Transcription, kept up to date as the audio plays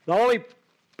The only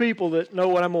people that know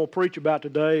what I'm going to preach about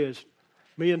today is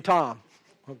me and Tom.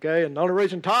 Okay, and the only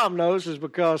reason Tom knows is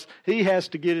because he has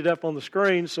to get it up on the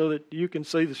screen so that you can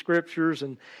see the scriptures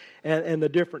and the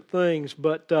different things.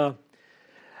 But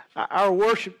our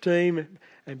worship team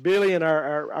and Billy and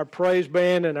our praise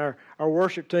band and our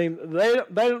worship team, they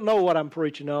don't know what I'm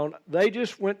preaching on. They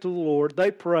just went to the Lord,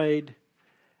 they prayed,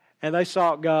 and they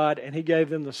sought God, and He gave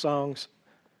them the songs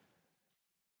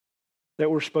that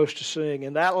we're supposed to sing.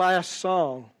 And that last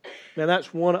song, man,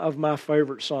 that's one of my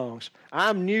favorite songs.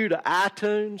 I'm new to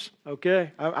iTunes,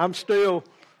 okay?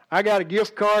 I got a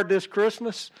gift card this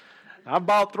Christmas. I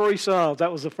bought 3 songs.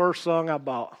 That was the first song I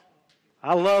bought.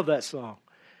 I love that song.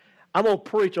 I'm going to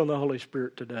preach on the Holy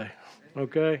Spirit today,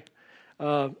 okay?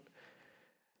 It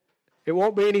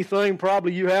won't be anything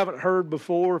probably you haven't heard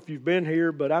before if you've been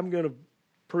here, but I'm going to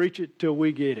preach it till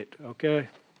we get it, okay?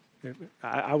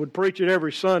 I would preach it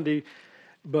every Sunday,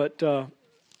 but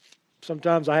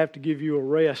sometimes I have to give you a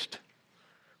rest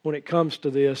when it comes to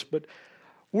this. But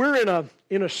we're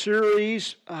in a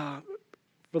series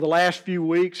for the last few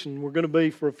weeks, and we're going to be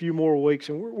for a few more weeks,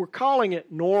 and we're calling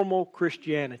it Normal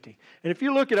Christianity. And if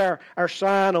you look at our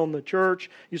sign on the church,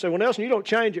 you say, well, Nelson, you don't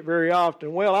change it very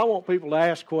often. Well, I want people to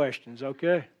ask questions,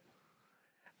 okay?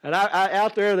 And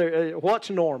out there, what's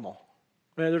normal?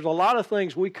 Man, there's a lot of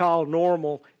things we call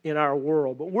normal in our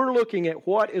world, but we're looking at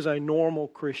what is a normal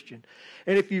Christian.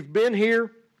 And if you've been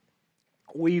here,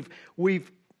 we've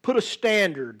put a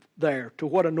standard there to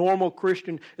what a normal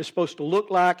Christian is supposed to look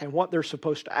like and what they're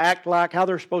supposed to act like, how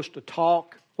they're supposed to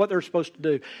talk, what they're supposed to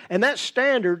do. And that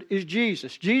standard is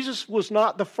Jesus. Jesus was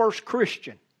not the first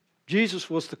Christian. Jesus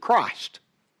was the Christ.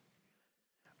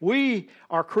 We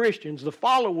are Christians. The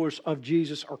followers of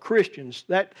Jesus are Christians.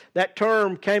 That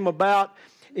term came about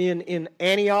in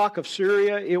Antioch of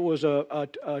Syria. It was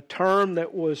a term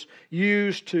that was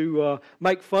used to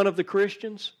make fun of the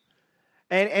Christians.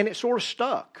 And it sort of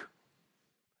stuck.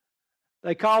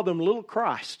 They called them little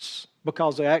Christs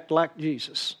because they act like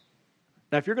Jesus.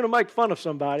 Now, if you're going to make fun of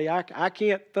somebody, I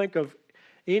can't think of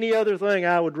any other thing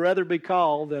I would rather be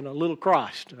called than a little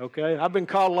Christ. Okay, I've been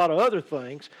called a lot of other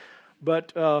things,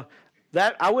 but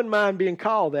that I wouldn't mind being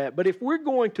called that. But if we're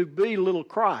going to be little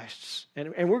Christs,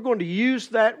 and we're going to use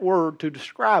that word to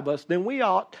describe us, then we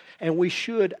ought and we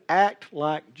should act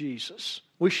like Jesus.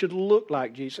 We should look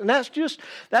like Jesus. And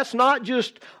that's not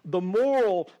just the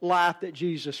moral life that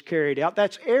Jesus carried out.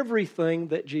 That's everything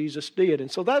that Jesus did.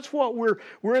 And so that's what we're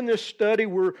in this study.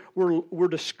 We're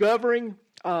discovering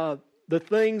the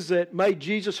things that made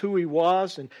Jesus who He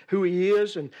was and who He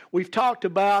is. And we've talked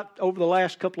about, over the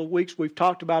last couple of weeks, we've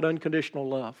talked about unconditional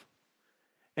love.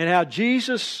 And how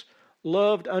Jesus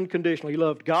loved unconditionally. He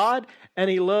loved God and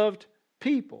He loved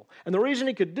people. And the reason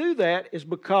He could do that is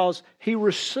because He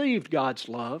received God's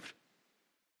love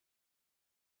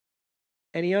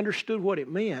and He understood what it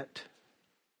meant,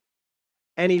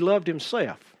 and He loved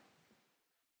Himself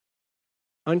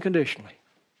unconditionally.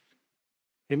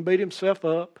 He didn't beat Himself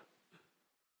up.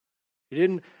 He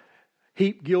didn't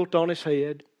heap guilt on His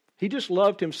head. He just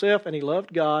loved Himself, and He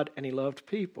loved God, and He loved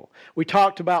people. We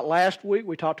talked about last week,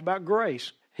 we talked about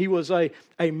grace. He was a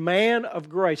man of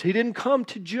grace. He didn't come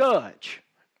to judge.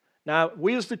 Now,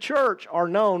 we as the church are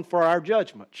known for our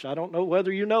judgments. I don't know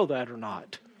whether you know that or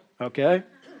not. Okay?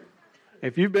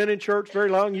 If you've been in church very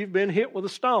long, you've been hit with a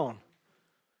stone.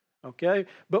 Okay?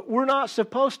 But we're not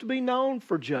supposed to be known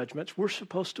for judgments. We're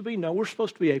supposed to be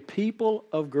a people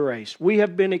of grace. We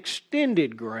have been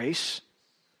extended grace,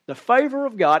 the favor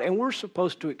of God, and we're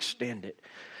supposed to extend it.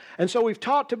 And so we've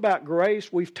talked about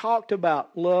grace, we've talked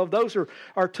about love. Those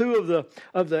are two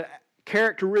of the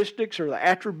characteristics or the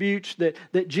attributes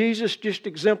that Jesus just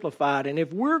exemplified. And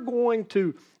if we're going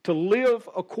to live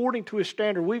according to His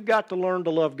standard, we've got to learn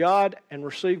to love God and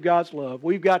receive God's love.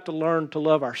 We've got to learn to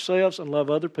love ourselves and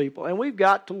love other people. And we've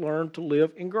got to learn to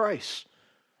live in grace.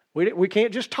 We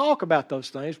can't just talk about those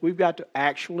things. We've got to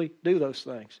actually do those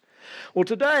things. Well,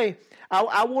 today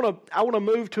I want to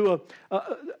move to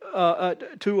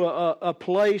a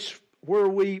place where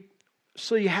we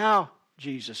see how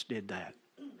Jesus did that.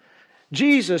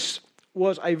 Jesus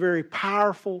was a very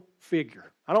powerful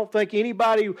figure. I don't think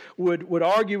anybody would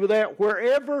argue with that.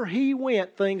 Wherever He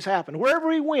went, things happened.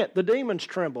 Wherever He went, the demons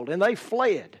trembled and they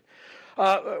fled.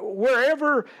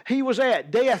 Wherever He was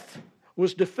at, death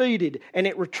was defeated and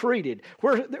it retreated.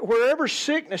 Wherever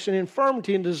sickness and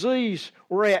infirmity and disease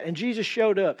were at, and Jesus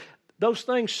showed up, those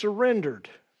things surrendered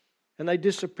and they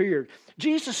disappeared.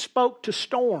 Jesus spoke to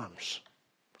storms.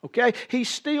 Okay? He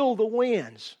stilled the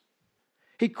winds.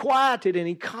 He quieted and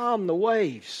He calmed the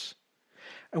waves.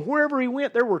 And wherever he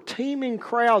went, there were teeming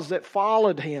crowds that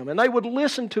followed him, and they would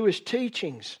listen to his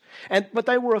teachings. But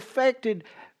they were affected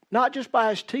not just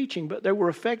by his teaching, but they were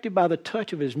affected by the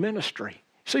touch of his ministry.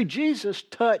 See, Jesus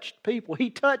touched people. He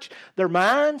touched their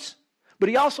minds, but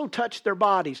he also touched their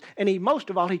bodies. And most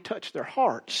of all, he touched their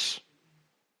hearts.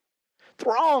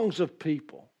 Throngs of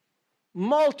people.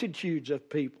 Multitudes of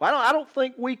people. I don't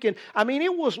think we can. I mean,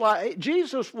 it was like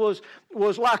Jesus was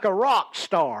like a rock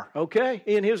star, okay,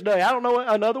 in his day. I don't know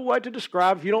another way to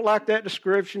describe. If you don't like that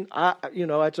description,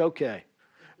 that's okay.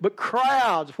 But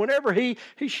crowds, whenever he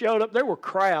showed up, there were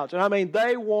crowds, and I mean,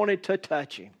 they wanted to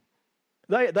touch him.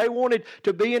 They wanted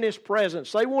to be in his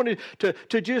presence. They wanted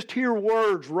to just hear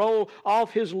words roll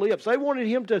off his lips. They wanted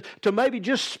him to maybe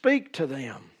just speak to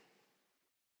them.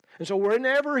 And so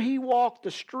whenever he walked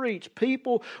the streets,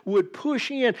 people would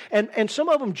push in, and some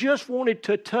of them just wanted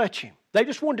to touch him. They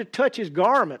just wanted to touch his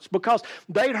garments because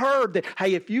they'd heard that,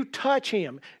 hey, if you touch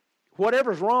him,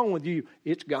 whatever's wrong with you,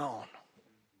 it's gone.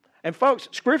 And folks,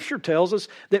 Scripture tells us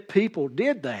that people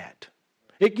did that.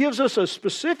 It gives us a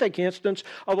specific instance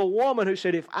of a woman who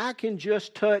said, if I can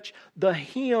just touch the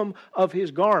hem of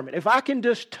his garment, if I can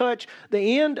just touch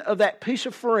the end of that piece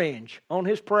of fringe on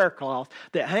his prayer cloth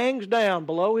that hangs down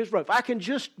below his robe, if I can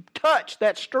just touch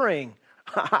that string,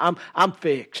 I'm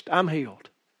fixed, I'm healed.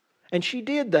 And she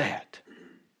did that.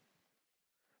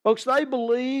 Folks, they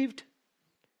believed,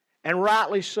 and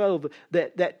rightly so,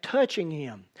 that touching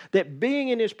him, that being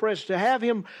in his presence, to have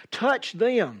him touch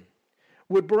them,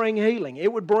 would bring healing.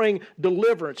 It would bring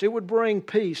deliverance. It would bring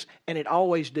peace. And it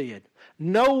always did.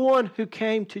 No one who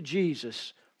came to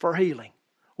Jesus for healing,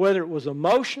 whether it was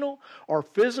emotional or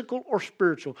physical or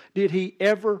spiritual, did he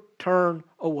ever turn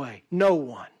away. No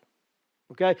one.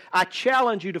 Okay? I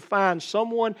challenge you to find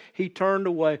someone he turned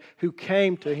away who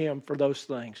came to him for those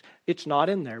things. It's not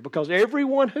in there, because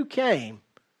everyone who came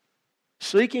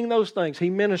seeking those things, he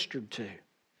ministered to.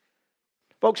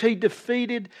 Folks, he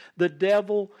defeated the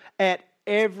devil at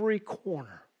every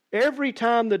corner. Every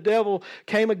time the devil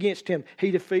came against him, he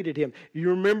defeated him.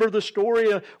 You remember the story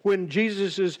when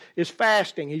Jesus is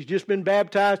fasting. He's just been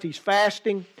baptized. He's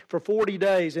fasting for 40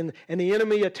 days, and the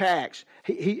enemy attacks.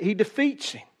 He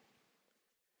defeats him.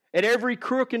 At every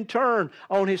crook and turn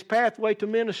on his pathway to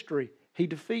ministry, he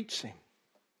defeats him.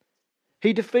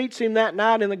 He defeats him that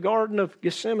night in the Garden of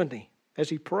Gethsemane as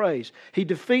he prays. He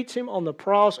defeats him on the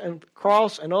cross,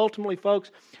 and ultimately, folks,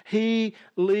 he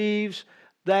leaves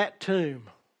that tomb.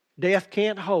 Death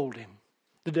can't hold him.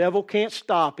 The devil can't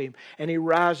stop him, and he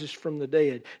rises from the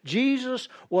dead. Jesus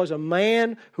was a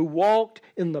man who walked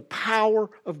in the power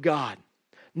of God.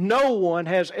 No one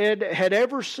had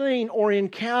ever seen or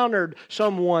encountered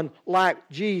someone like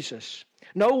Jesus.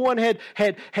 No one had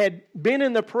been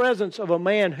in the presence of a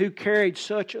man who carried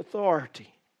such authority.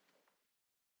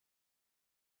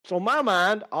 So my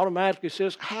mind automatically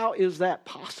says, how is that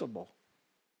possible?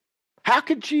 How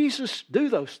could Jesus do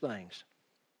those things?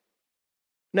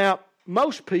 Now,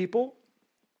 most people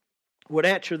would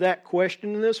answer that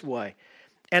question in this way.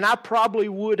 And I probably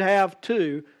would have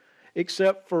too,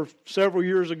 except for several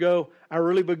years ago, I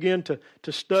really began to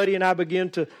study, and I began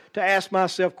to ask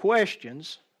myself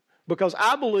questions, because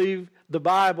I believe the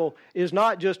Bible is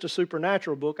not just a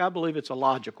supernatural book. I believe it's a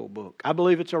logical book. I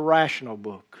believe it's a rational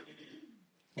book.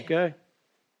 Okay?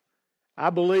 I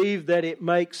believe that it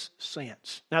makes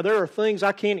sense. Now, there are things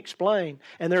I can't explain,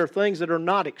 and there are things that are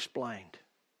not explained.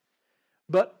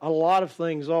 But a lot of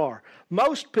things are.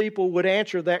 Most people would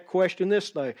answer that question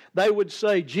this way. They would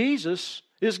say, Jesus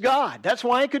is God. That's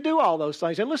why He could do all those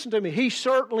things. And listen to me, He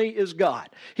certainly is God.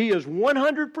 He is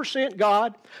 100%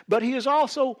 God, but He is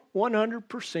also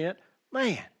 100%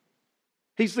 man.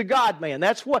 He's the God-man.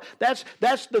 That's what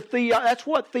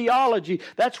theology,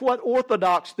 that's what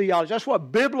Orthodox theology, that's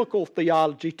what biblical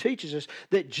theology teaches us,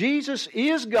 that Jesus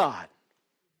is God,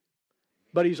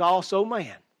 but He's also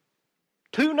man.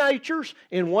 Two natures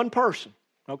in one person.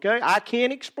 Okay? I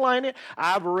can't explain it.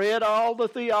 I've read all the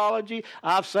theology.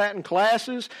 I've sat in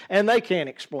classes, and they can't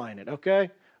explain it.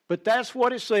 Okay? But that's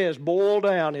what it says, boiled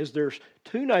down, is there's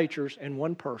two natures in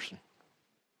one person.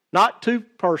 Not two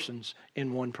persons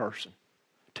in one person.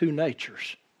 Two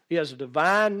natures. He has a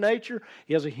divine nature.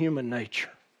 He has a human nature.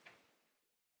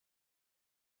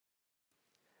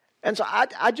 And so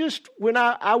when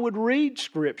I would read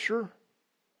Scripture,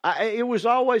 it was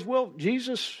always, well,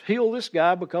 Jesus healed this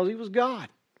guy because He was God.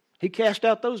 He cast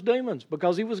out those demons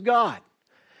because He was God.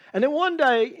 And then one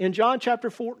day in John chapter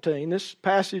 14, this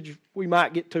passage we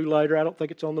might get to later. I don't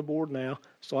think it's on the board now,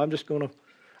 so I'm going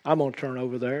to turn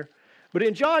over there. But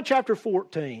in John chapter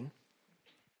 14,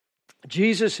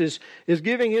 Jesus is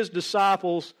giving His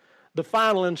disciples the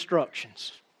final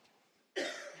instructions.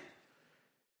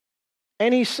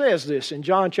 And he says this in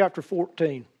John chapter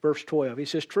 14, verse 12. He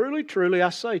says, "Truly, truly, I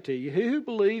say to you, he who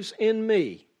believes in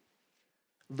me,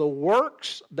 the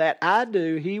works that I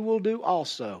do, he will do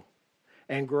also.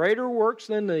 And greater works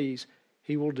than these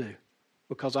he will do,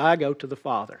 because I go to the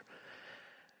Father."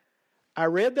 I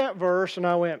read that verse and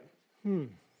I went,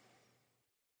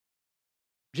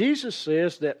 Jesus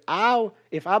says that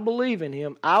if I believe in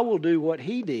him, I will do what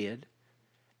he did,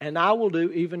 and I will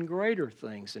do even greater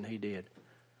things than he did.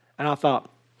 And I thought,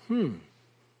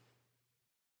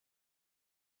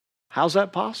 how's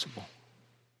that possible?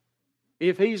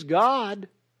 If he's God,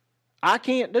 I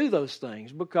can't do those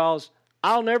things because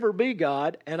I'll never be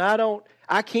God, and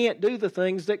I can't do the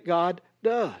things that God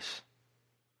does.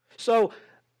 So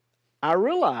I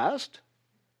realized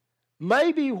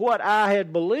maybe what I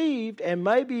had believed and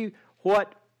maybe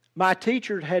what my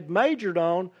teacher had majored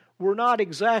on were not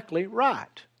exactly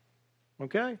right.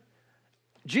 Okay?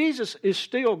 Jesus is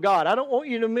still God. I don't want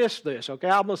you to miss this, okay?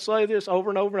 I'm going to say this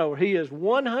over and over and over. He is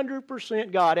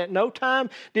 100% God. At no time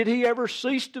did he ever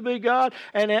cease to be God,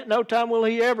 and at no time will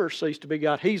he ever cease to be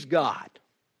God. He's God.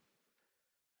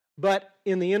 But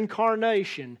in the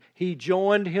incarnation, he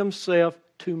joined himself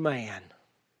to man.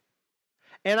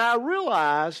 And I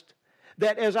realized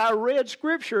that as I read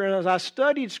Scripture and as I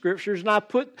studied Scriptures and I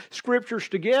put Scriptures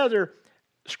together,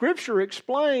 Scripture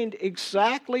explained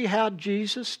exactly how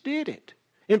Jesus did it.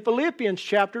 In Philippians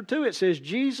chapter 2, it says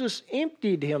Jesus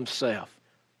emptied himself.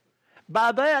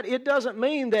 By that, it doesn't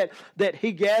mean that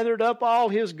he gathered up all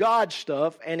his God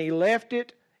stuff and he left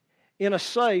it in a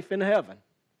safe in heaven,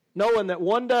 knowing that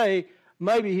one day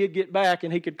maybe he'd get back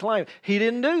and he could claim it. He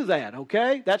didn't do that,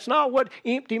 okay? That's not what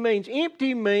empty means.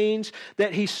 Empty means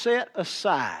that he set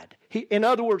aside. In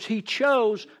other words, he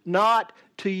chose not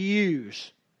to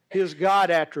use his God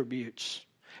attributes.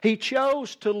 He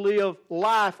chose to live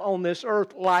life on this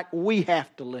earth like we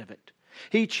have to live it.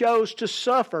 He chose to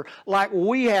suffer like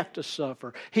we have to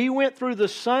suffer. He went through the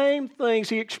same things.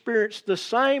 He experienced the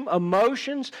same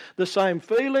emotions, the same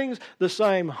feelings, the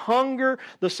same hunger,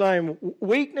 the same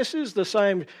weaknesses, the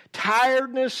same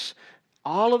tiredness.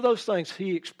 All of those things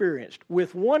he experienced.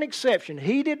 With one exception,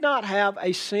 he did not have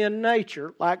a sin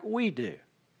nature like we do.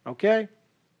 Okay?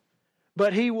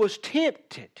 But he was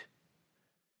tempted.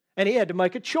 And he had to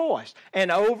make a choice.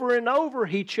 And over,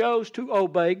 he chose to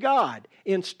obey God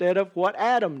instead of what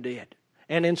Adam did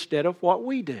and instead of what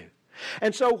we do.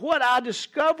 And so what I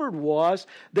discovered was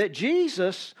that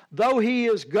Jesus, though he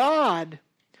is God,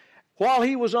 while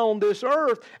he was on this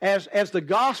earth, as the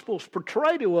Gospels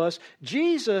portray to us,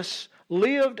 Jesus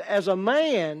lived as a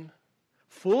man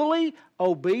fully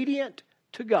obedient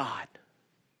to God.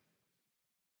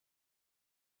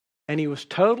 And he was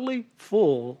totally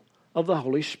full of the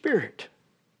Holy Spirit.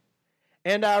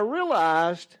 And I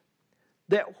realized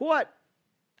that what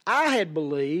I had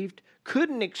believed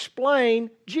couldn't explain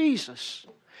Jesus.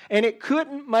 And it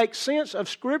couldn't make sense of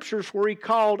Scriptures where he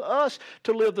called us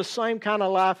to live the same kind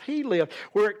of life he lived.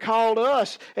 Where it called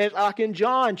us, as like in 1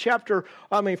 John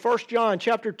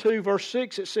chapter 2, verse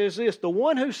 6, it says this: the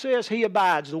one who says he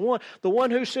abides, the one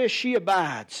who says she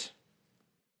abides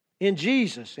in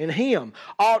Jesus, in him,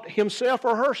 ought himself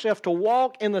or herself to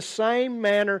walk in the same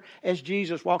manner as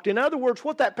Jesus walked. In other words,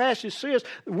 what that passage says,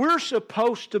 we're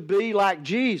supposed to be like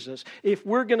Jesus if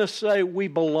we're going to say we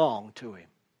belong to him.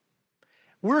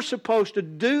 We're supposed to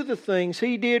do the things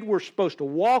he did. We're supposed to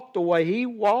walk the way he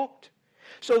walked.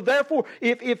 So therefore,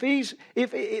 if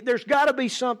there's got to be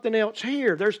something else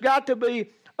here. There's got to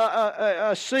be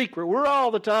a secret. We're all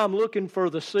the time looking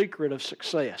for the secret of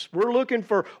success. We're looking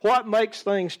for what makes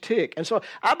things tick. And so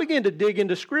I began to dig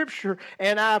into Scripture,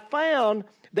 and I found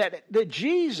that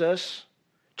Jesus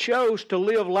chose to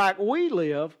live like we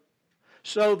live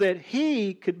so that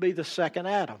he could be the second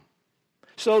Adam,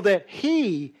 so that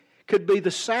he could be the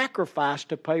sacrifice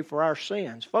to pay for our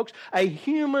sins. Folks, a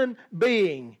human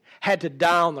being had to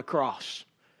die on the cross.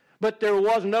 But there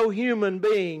was no human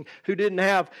being who didn't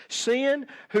have sin,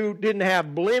 who didn't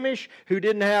have blemish, who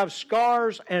didn't have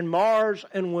scars and mars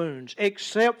and wounds,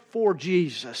 except for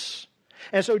Jesus.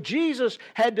 And so Jesus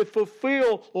had to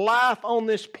fulfill life on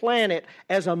this planet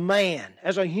as a man,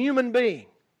 as a human being,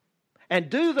 and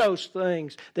do those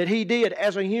things that he did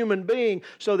as a human being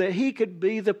so that he could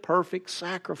be the perfect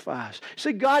sacrifice.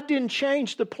 See, God didn't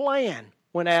change the plan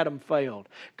when Adam failed.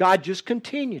 God just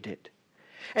continued it.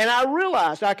 And I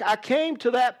realized, I came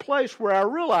to that place where I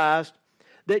realized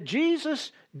that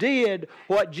Jesus did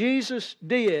what Jesus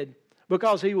did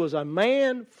because he was a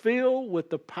man filled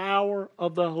with the power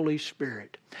of the Holy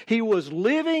Spirit. He was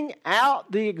living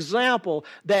out the example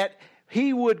that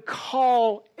he would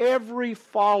call every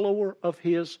follower of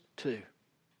his to.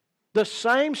 The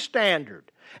same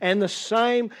standard and the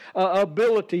same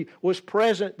ability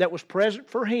that was present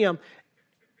for Him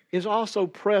is also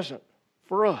present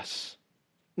for us.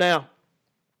 Now,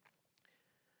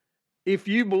 if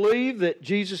you believe that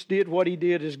Jesus did what He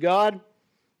did as God,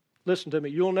 listen to me,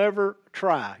 you'll never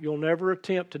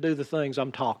attempt to do the things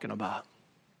I'm talking about.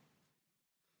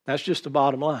 That's just the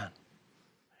bottom line.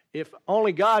 If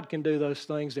only God can do those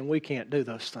things, then we can't do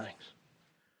those things.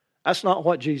 That's not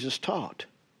what Jesus taught.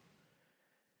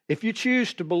 If you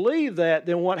choose to believe that,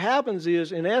 then what happens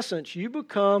is, in essence, you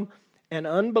become an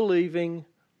unbelieving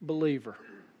believer.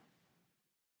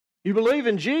 You believe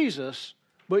in Jesus,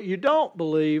 but you don't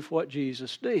believe what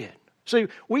Jesus did. See,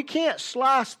 we can't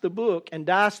slice the book and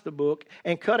dice the book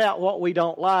and cut out what we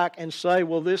don't like and say,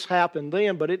 well, this happened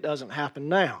then, but it doesn't happen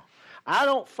now. I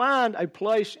don't find a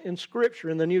place in Scripture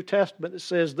in the New Testament that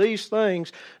says these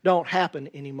things don't happen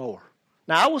anymore.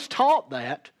 Now, I was taught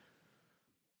that.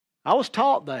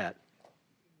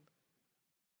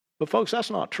 But folks,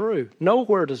 that's not true.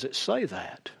 Nowhere does it say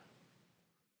that.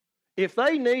 If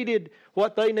they needed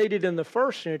what they needed in the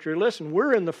first century, listen,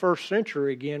 we're in the first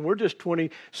century again. We're just 20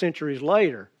 centuries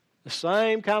later. The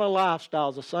same kind of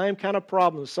lifestyles, the same kind of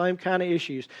problems, the same kind of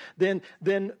issues. Then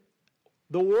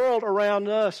the world around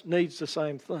us needs the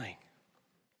same thing.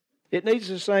 It needs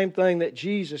the same thing that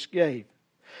Jesus gave.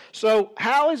 So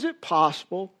how is it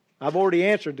possible? I've already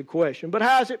answered the question, but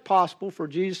how is it possible for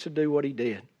Jesus to do what He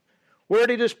did? Where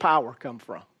did His power come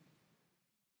from?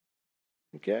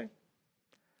 Okay?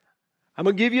 I'm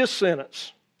going to give you a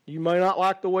sentence. You may not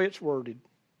like the way it's worded,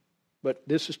 but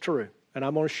this is true. And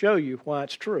I'm going to show you why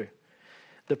it's true.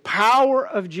 The power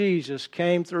of Jesus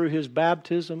came through His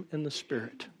baptism in the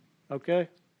Spirit. Okay?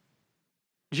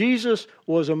 Jesus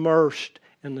was immersed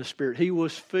in the Spirit. He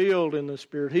was filled in the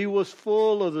Spirit. He was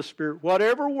full of the Spirit.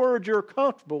 Whatever word you're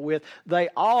comfortable with, they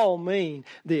all mean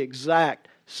the exact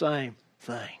same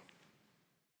thing.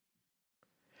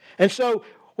 And so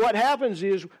what happens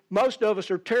is most of us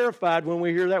are terrified when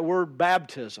we hear that word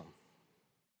baptism.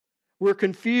 We're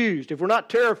confused. If we're not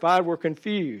terrified, we're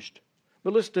confused.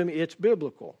 But listen to me, it's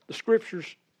biblical. The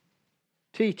Scriptures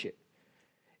teach it.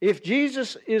 If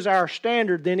Jesus is our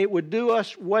standard, then it would do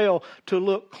us well to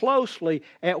look closely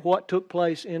at what took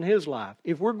place in His life.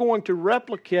 If we're going to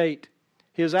replicate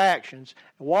His actions,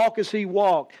 walk as He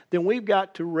walked, then we've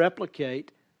got to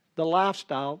replicate the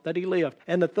lifestyle that He lived.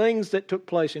 And the things that took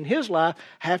place in His life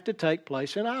have to take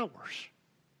place in ours.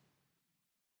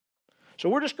 So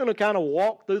we're just going to kind of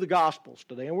walk through the Gospels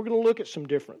today, and we're going to look at some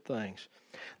different things.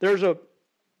 There's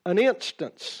an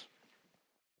instance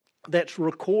that's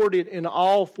recorded in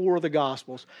all four of the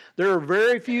Gospels. There are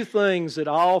very few things that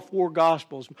all four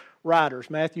Gospels writers,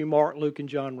 Matthew, Mark, Luke, and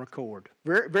John, record.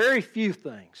 Very, very few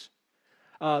things.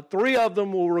 Three of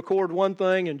them will record one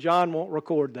thing, and John won't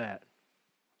record that.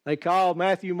 They call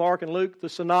Matthew, Mark, and Luke the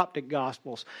synoptic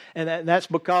Gospels. And that's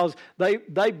because they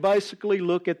basically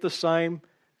look at the same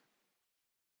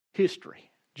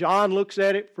history. John looks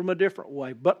at it from a different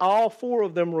way. But all four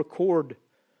of them record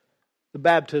the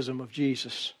baptism of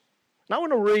Jesus. And I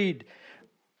want to read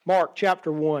Mark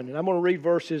chapter 1, and I'm going to read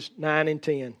verses 9 and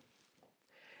 10.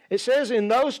 It says, "In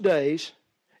those days,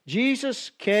 Jesus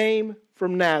came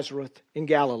from Nazareth in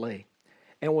Galilee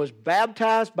and was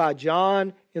baptized by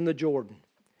John in the Jordan.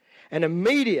 And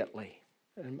immediately,"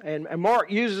 and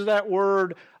Mark uses that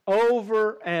word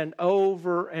over and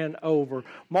over and over.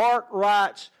 Mark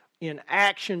writes in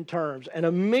action terms. "And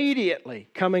immediately,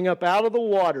 coming up out of the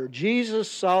water,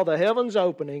 Jesus saw the heavens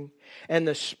opening and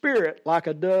the Spirit like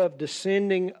a dove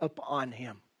descending upon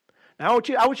Him." Now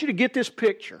I want you to get this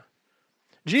picture.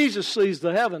 Jesus sees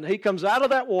the heaven. He comes out of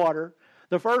that water.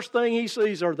 The first thing He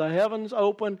sees are the heavens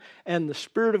open and the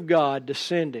Spirit of God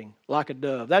descending like a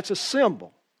dove. That's a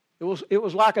symbol. It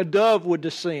was like a dove would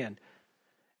descend.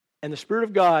 And the Spirit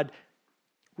of God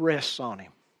rests on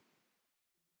Him.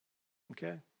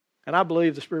 Okay? And I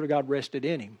believe the Spirit of God rested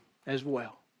in Him as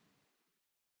well.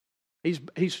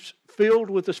 He's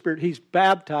filled with the Spirit. He's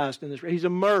baptized in the Spirit. He's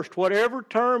immersed. Whatever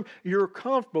term you're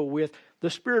comfortable with, the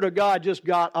Spirit of God just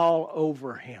got all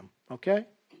over Him. Okay?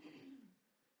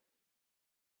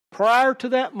 Prior to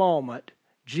that moment,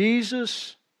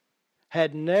 Jesus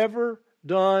had never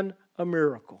done a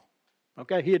miracle.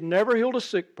 Okay? He had never healed a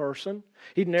sick person.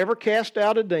 He'd never cast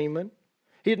out a demon.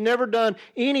 He had never done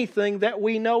anything that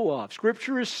we know of.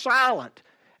 Scripture is silent,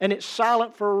 and it's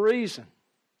silent for a reason.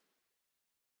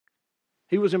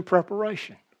 He was in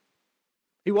preparation.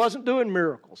 He wasn't doing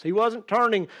miracles. He wasn't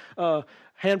turning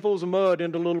handfuls of mud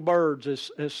into little birds,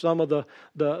 as some of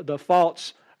the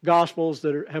false gospels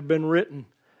that have been written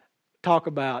talk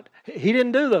about. He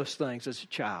didn't do those things as a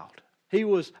child. He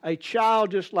was a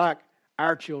child just like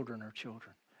our children are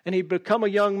children. And he'd become a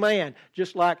young man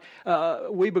just like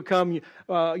we become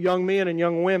young men and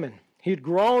young women. He'd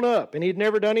grown up and he'd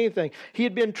never done anything. He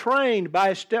had been trained by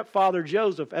his stepfather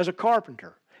Joseph as a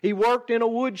carpenter. He worked in a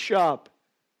wood shop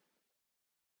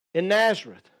in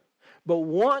Nazareth. But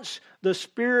once the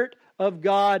Spirit of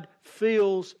God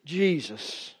fills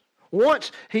Jesus,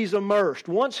 once he's immersed,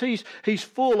 once he's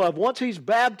full of, once he's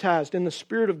baptized in the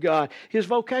Spirit of God, his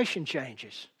vocation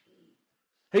changes.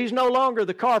 He's no longer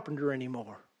the carpenter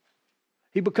anymore.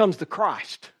 He becomes the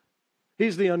Christ.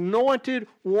 He's the anointed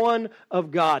one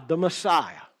of God, the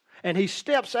Messiah. And he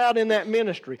steps out in that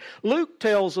ministry. Luke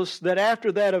tells us that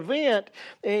after that event,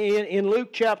 in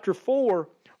Luke chapter 4,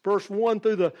 verse 1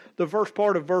 through the first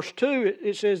part of verse 2,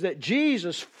 it says that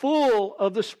Jesus, full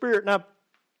of the Spirit. Now,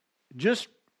 just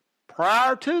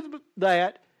prior to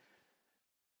that,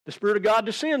 the Spirit of God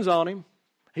descends on him.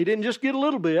 He didn't just get a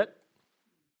little bit.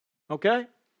 Okay?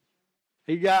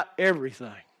 He got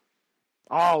everything.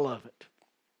 All of it.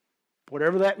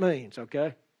 Whatever that means,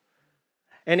 okay?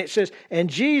 And it says, and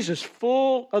Jesus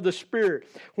full of the Spirit.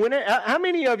 How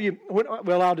many of you, well,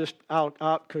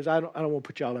 because I don't want to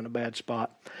put y'all in a bad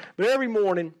spot. But every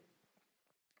morning,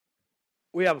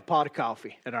 we have a pot of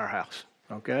coffee at our house,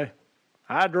 okay?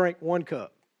 I drink 1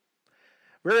 cup.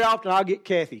 Very often, I'll get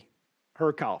Kathy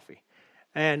her coffee.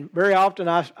 And very often,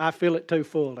 I feel it too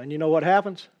full. And you know what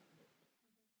happens?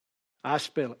 I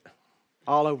spill it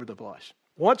all over the place.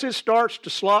 Once it starts to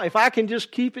slide, if I can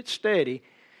just keep it steady,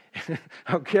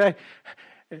 okay?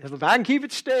 If I can keep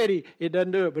it steady, it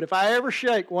doesn't do it. But if I ever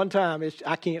shake one time,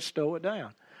 I can't stow it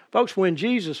down. Folks, when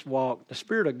Jesus walked, the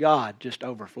Spirit of God just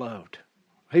overflowed.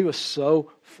 He was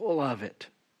so full of it.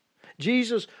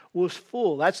 Jesus was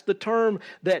full. That's the term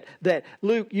that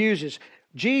Luke uses.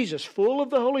 Jesus, full of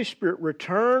the Holy Spirit,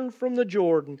 returned from the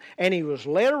Jordan, and he was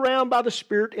led around by the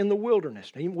Spirit in the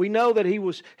wilderness. We know that he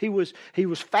was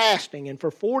fasting, and for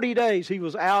 40 days he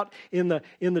was out in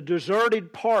the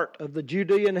deserted part of the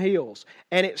Judean hills.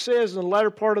 And it says in the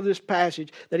latter part of this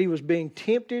passage that he was being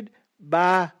tempted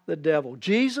by the devil.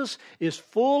 Jesus is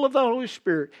full of the Holy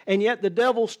Spirit, and yet the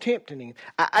devil's tempting him.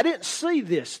 I didn't see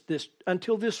this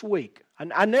until this week.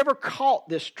 I never caught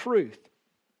this truth.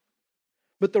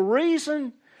 But the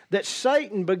reason that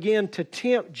Satan began to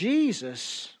tempt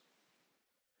Jesus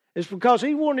is because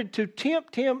he wanted to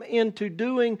tempt him into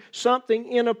doing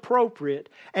something inappropriate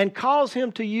and cause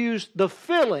him to use the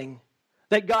filling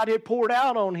that God had poured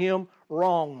out on him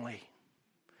wrongly.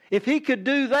 If he could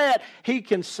do that, he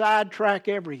can sidetrack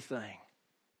everything.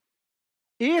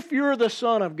 If you're the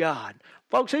Son of God.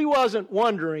 Folks, he wasn't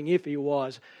wondering if he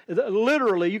was.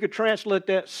 Literally, you could translate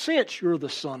that, since you're the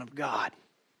Son of God.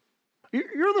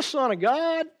 You're the Son of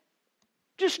God.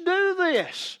 Just do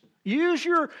this. Use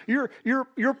your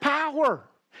power.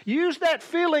 Use that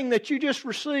feeling that you just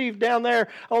received down there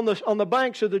on the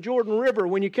banks of the Jordan River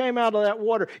when you came out of that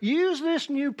water. Use this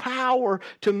new power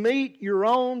to meet your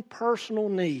own personal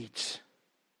needs.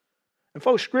 And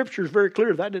folks, Scripture is very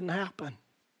clear that didn't happen.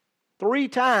 3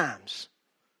 times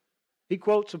he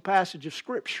quotes a passage of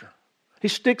Scripture. He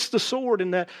sticks the sword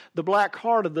in the black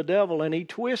heart of the devil and he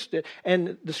twists it.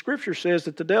 And the Scripture says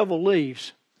that the devil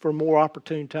leaves for a more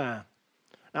opportune time.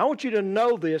 Now, I want you to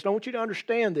know this. I want you to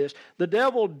understand this. The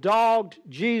devil dogged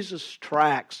Jesus'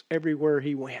 tracks everywhere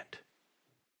he went.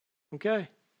 Okay?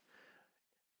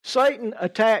 Satan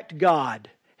attacked God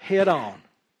head on.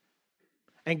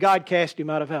 And God cast him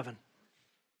out of heaven.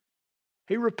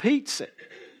 He repeats it.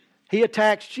 He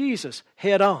attacks Jesus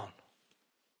head on.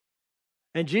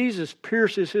 And Jesus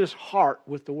pierces his heart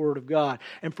with the Word of God.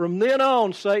 And from then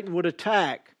on, Satan would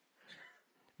attack,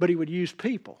 but he would use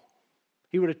people.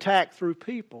 He would attack through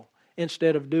people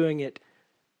instead of doing it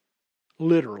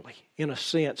literally, in a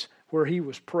sense, where he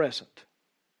was present.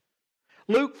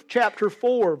 Luke chapter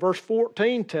 4, verse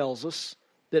 14 tells us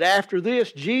that after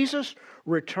this, Jesus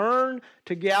returned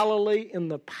to Galilee in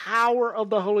the power of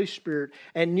the Holy Spirit,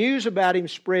 and news about him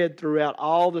spread throughout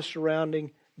all the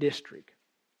surrounding district.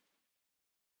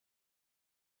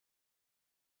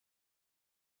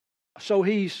 So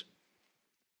he's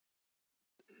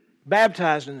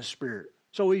baptized in the Spirit.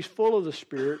 So he's full of the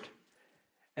Spirit.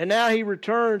 And now he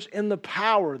returns in the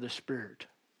power of the Spirit.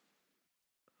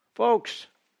 Folks,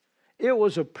 it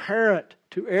was apparent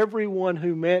to everyone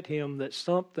who met him that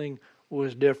something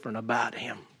was different about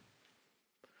him.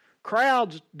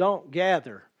 Crowds don't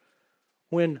gather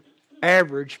when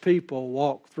average people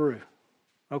walk through.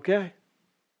 Okay?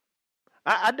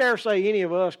 I dare say any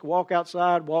of us could walk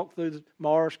outside, walk through the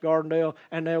Morris, Gardendale,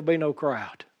 and there'll be no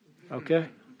crowd. Okay?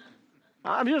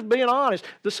 I'm just being honest.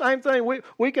 The same thing,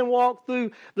 we can walk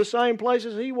through the same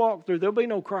places he walked through. There'll be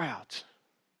no crowds.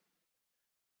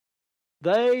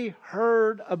 They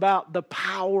heard about the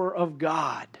power of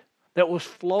God that was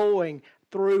flowing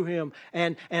through him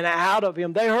and out of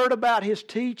him. They heard about his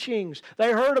teachings.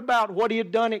 They heard about what he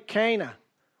had done at Cana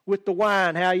with the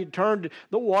wine, how he turned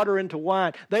the water into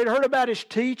wine. They'd heard about his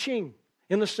teaching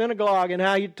in the synagogue and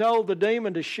how he told the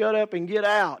demon to shut up and get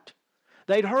out.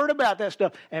 They'd heard about that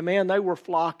stuff, and man, they were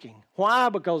flocking. Why?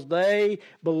 Because they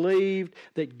believed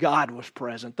that God was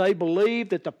present. They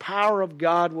believed that the power of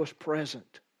God was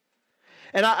present.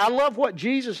 And I love what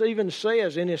Jesus even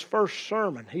says in his first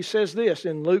sermon. He says this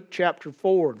in Luke chapter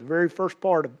 4, the very first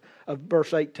part of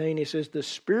verse 18. He says, "The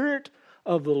Spirit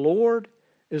of the Lord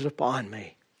is upon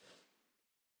me."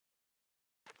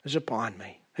 Is upon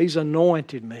me. He's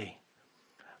anointed me.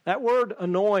 That word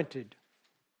anointed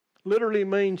literally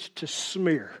means to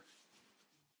smear.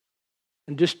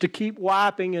 And just to keep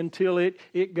wiping until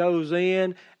it goes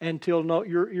in, until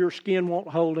your skin won't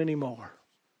hold anymore.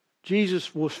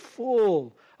 Jesus was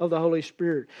full of the Holy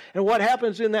Spirit. And what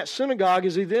happens in that synagogue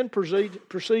is he then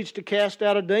proceeds to cast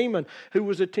out a demon who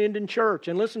was attending church.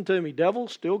 And listen to me,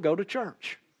 devils still go to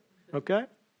church. Okay?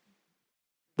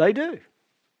 They do.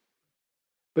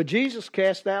 But Jesus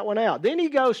cast that one out. Then he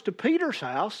goes to Peter's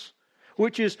house,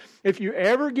 which is, if you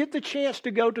ever get the chance to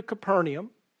go to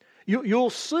Capernaum, you'll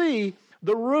see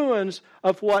the ruins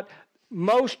of what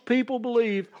most people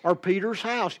believe are Peter's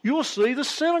house. You'll see the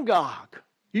synagogue.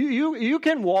 You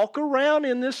can walk around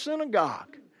in this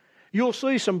synagogue. You'll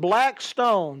see some black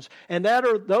stones, and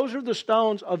those are the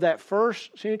stones of that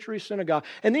first century synagogue.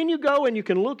 And then you go and you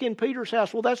can look in Peter's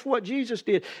house. Well, that's what Jesus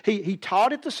did. He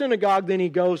taught at the synagogue, then he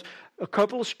goes a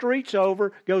couple of streets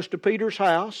over, goes to Peter's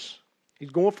house. He's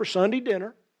going for Sunday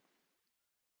dinner.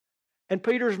 And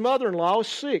Peter's mother-in-law is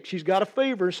sick. She's got a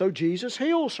fever, so Jesus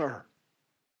heals her.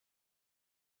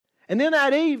 And then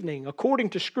that evening,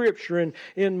 according to Scripture,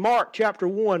 in Mark chapter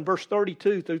 1, verse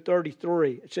 32 through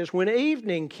 33, it says, "When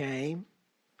evening came,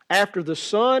 after the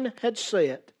sun had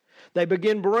set, they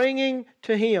began bringing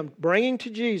to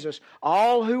Jesus,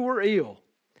 all who were ill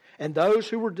and those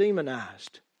who were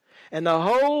demonized. And the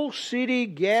whole city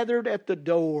gathered at the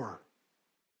door.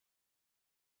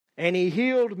 And he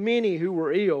healed many who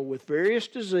were ill with various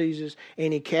diseases,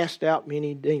 and he cast out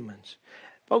many demons."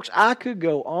 Folks, I could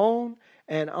go on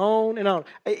and on and on.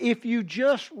 If you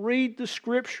just read the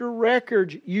Scripture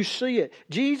records, you see it.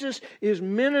 Jesus is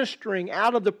ministering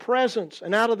out of the presence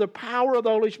and out of the power of the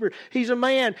Holy Spirit. He's a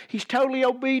man. He's totally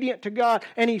obedient to God,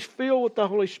 and he's filled with the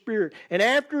Holy Spirit. And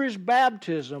after his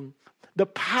baptism, the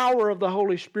power of the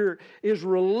Holy Spirit is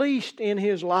released in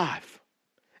his life.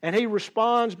 And he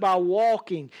responds by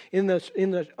walking in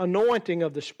the anointing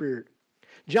of the Spirit.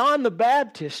 John the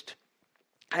Baptist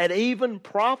had even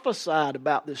prophesied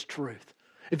about this truth.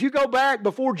 If you go back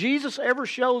before Jesus ever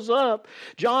shows up,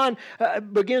 John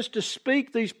begins to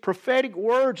speak these prophetic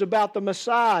words about the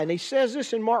Messiah. And he says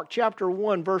this in Mark chapter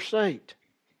 1, verse 8.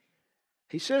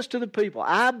 He says to the people,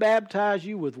 "I baptize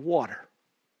you with water.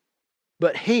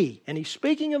 But he," and he's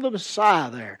speaking of the Messiah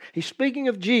there, he's speaking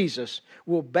of Jesus,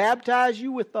 "will baptize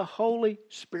you with the Holy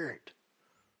Spirit."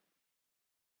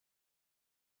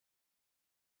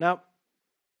 Now,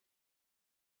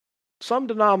 some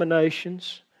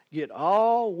denominations get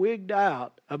all wigged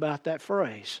out about that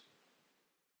phrase.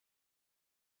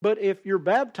 But if you're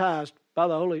baptized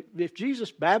by if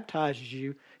Jesus baptizes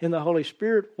you in the Holy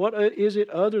Spirit, what is it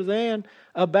other than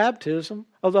a baptism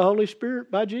of the Holy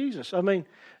Spirit by Jesus? I mean,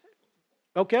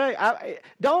 okay,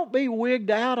 don't be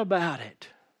wigged out about it.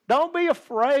 Don't be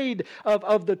afraid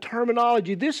of the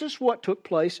terminology. This is what took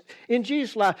place in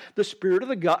Jesus' life. The Spirit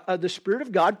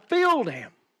of God filled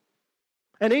him.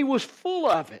 And he was full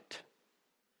of it.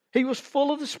 He was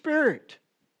full of the Spirit.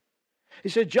 He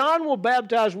said, "John will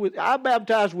I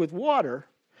baptize with water,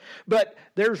 but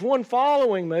there's one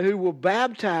following me who will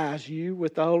baptize you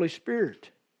with the Holy Spirit."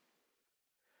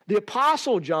 The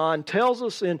Apostle John tells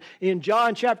us in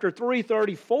John chapter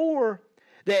 3:34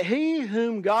 that he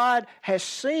whom God has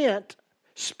sent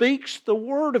speaks the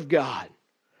Word of God.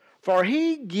 For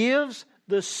he gives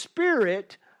the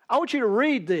Spirit, I want you to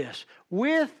read this,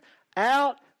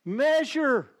 without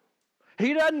measure.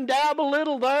 He doesn't dab a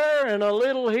little there and a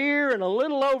little here and a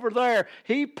little over there.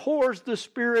 He pours the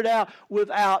Spirit out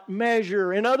without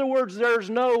measure. In other words, there's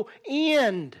no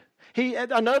end.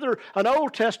 An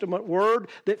Old Testament word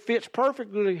that fits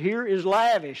perfectly here is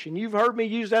lavish. And you've heard me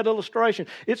use that illustration.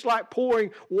 It's like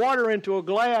pouring water into a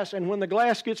glass, and when the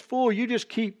glass gets full, you just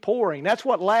keep pouring. That's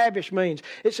what lavish means.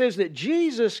 It says that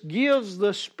Jesus gives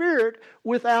the Spirit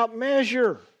without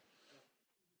measure.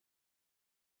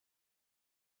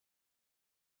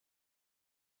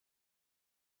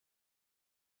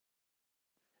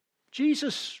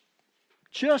 Jesus,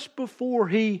 just before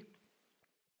He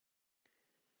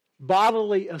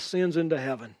bodily ascends into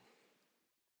heaven,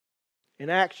 in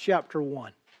Acts chapter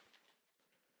 1,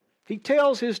 He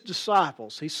tells His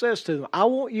disciples, He says to them, I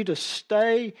want you to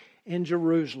stay in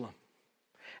Jerusalem.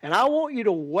 And I want you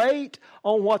to wait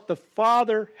on what the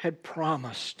Father had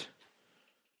promised.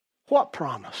 What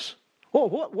promise?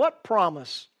 What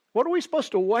promise? What are we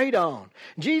supposed to wait on?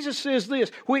 Jesus says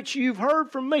this, which you've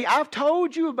heard from me. I've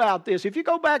told you about this. If you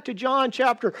go back to John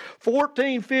chapter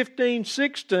 14, 15,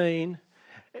 16,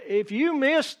 if you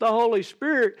miss the Holy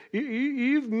Spirit,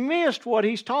 you've missed what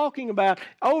He's talking about.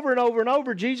 Over and over and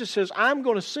over, Jesus says, I'm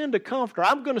going to send a comforter.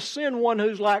 I'm going to send one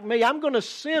who's like me. I'm going to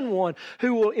send one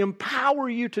who will empower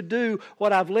you to do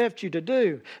what I've left you to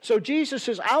do. So Jesus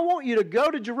says, I want you to go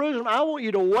to Jerusalem. I want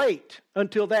you to wait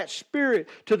until that Spirit,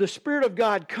 till the Spirit of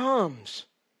God comes.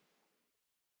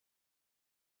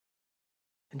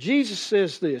 And Jesus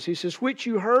says this, He says, which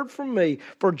you heard from me,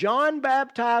 for John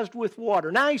baptized with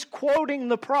water. Now He's quoting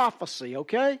the prophecy,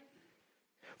 okay?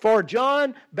 For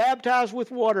John baptized with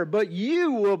water, but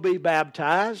you will be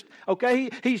baptized. Okay,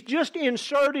 he's just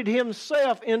inserted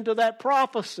himself into that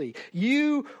prophecy.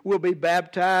 You will be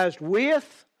baptized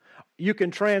with, you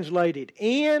can translate it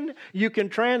in, you can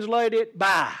translate it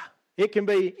by. It can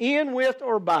be in, with,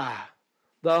 or by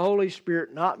the Holy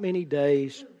Spirit not many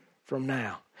days from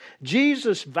now.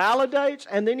 Jesus validates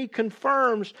and then He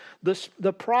confirms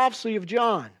the prophecy of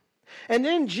John. And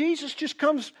then Jesus just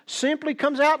simply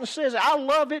comes out and says, I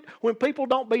love it when people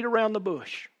don't beat around the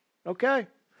bush. Okay?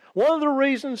 One of the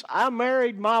reasons I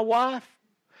married my wife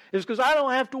is because I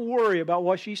don't have to worry about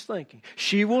what she's thinking.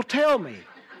 She will tell me.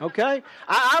 Okay?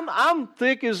 I'm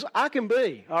thick as I can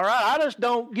be. All right? I just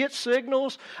don't get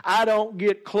signals. I don't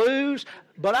get clues.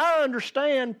 But I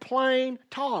understand plain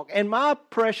talk. And my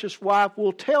precious wife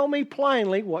will tell me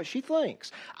plainly what she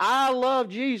thinks. I love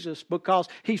Jesus because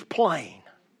He's plain.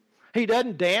 He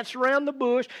doesn't dance around the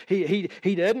bush. He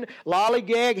doesn't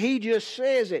lollygag. He just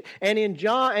says it. And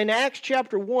in Acts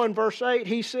chapter 1, verse 8,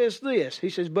 He says this.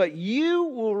 He says, but you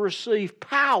will receive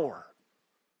power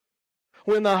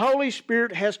when the Holy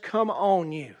Spirit has come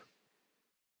on you.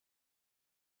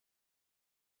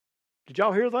 Did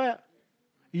y'all hear that?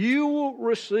 You will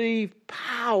receive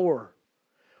power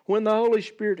when the Holy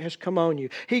Spirit has come on you.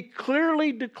 He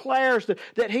clearly declares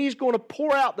that He's going to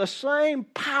pour out the same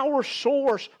power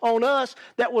source on us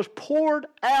that was poured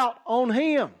out on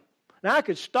Him. Now I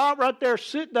could stop right there,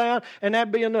 sit down, and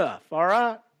that'd be enough, all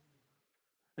right?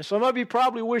 And some of you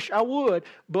probably wish I would,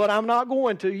 but I'm not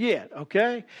going to yet,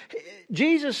 okay?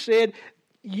 Jesus said,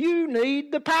 you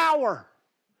need the power.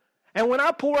 And when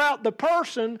I pour out the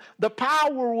person, the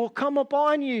power will come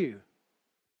upon you.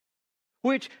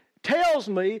 Which tells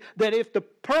me that if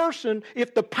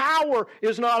the power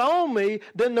is not on me,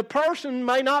 then the person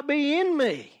may not be in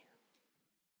me.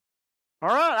 All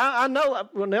right, I know.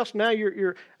 Well, Nelson, now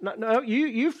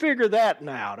you figure that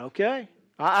out, okay?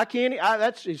 I can't.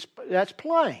 That's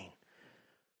plain.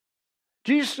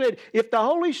 Jesus said, "If the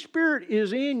Holy Spirit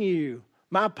is in you,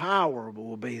 my power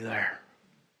will be there."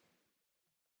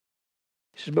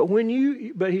 He says,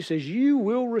 but He says, you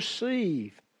will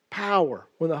receive power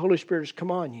when the Holy Spirit has come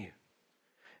on you.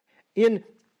 In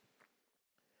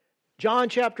John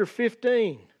chapter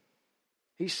 15,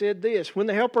 He said this, when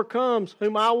the Helper comes,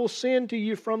 whom I will send to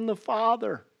you from the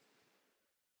Father.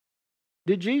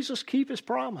 Did Jesus keep His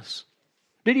promise?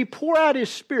 Did He pour out His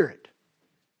Spirit?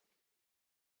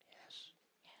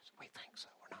 Yes, we think so.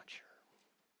 We're not sure.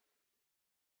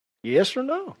 Yes or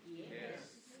no?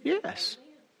 Yes.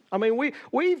 I mean,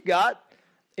 we've got,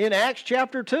 in Acts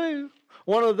chapter 2,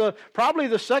 one of probably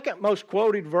the second most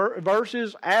quoted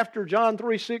verses after John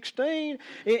 3:16.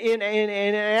 In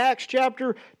Acts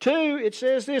chapter 2, it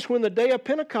says this, when the day of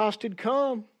Pentecost had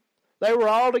come, they were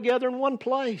all together in one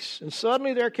place. And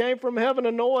suddenly there came from heaven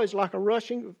a noise like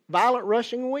a violent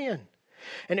rushing wind.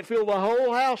 And it filled the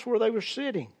whole house where they were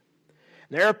sitting.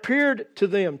 There appeared to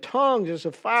them tongues as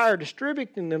of fire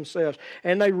distributing themselves,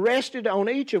 and they rested on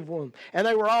each of them. And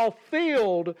they were all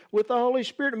filled with the Holy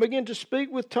Spirit and began to speak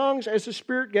with tongues as the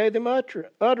Spirit gave them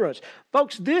utterance.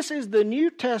 Folks, this is the New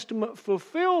Testament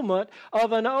fulfillment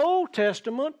of an Old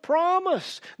Testament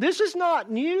promise. This is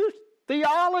not new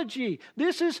theology.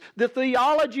 This is the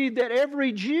theology that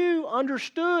every Jew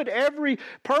understood. Every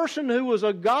person who was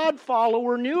a God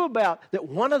follower knew about. That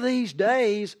one of these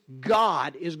days,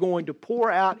 God is going to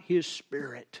pour out His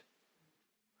Spirit.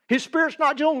 His Spirit's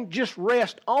not going to just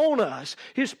rest on us.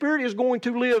 His Spirit is going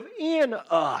to live in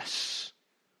us.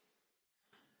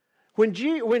 When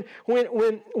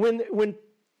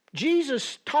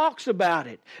Jesus talks about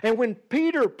it. And when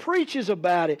Peter preaches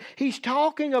about it, he's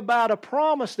talking about a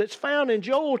promise that's found in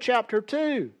Joel chapter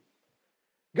 2.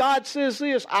 God says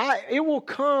this, it will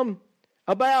come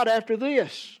about after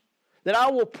this, that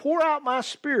I will pour out my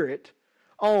Spirit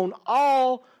on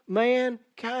all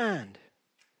mankind.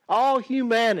 All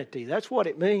humanity. That's what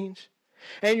it means.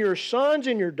 And your sons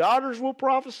and your daughters will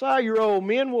prophesy. Your old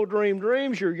men will dream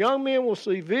dreams. Your young men will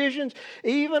see visions.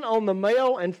 Even on the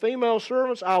male and female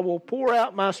servants, I will pour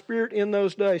out my Spirit in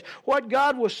those days. What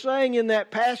God was saying in that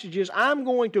passage is, I'm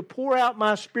going to pour out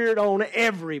my Spirit on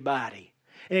everybody.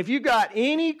 And if you got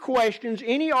any questions,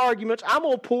 any arguments, I'm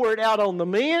going to pour it out on the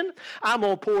men. I'm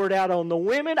going to pour it out on the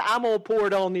women. I'm going to pour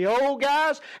it on the old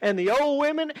guys and the old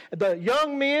women, the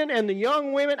young men and the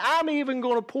young women. I'm even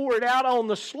going to pour it out on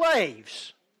the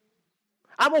slaves.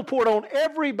 I'm going to pour it on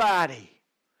everybody.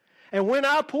 And when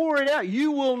I pour it out,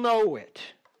 you will know it.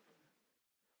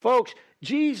 Folks,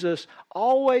 Jesus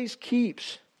always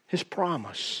keeps His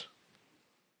promise.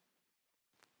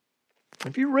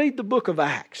 If you read the book of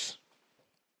Acts,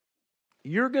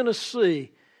 you're going to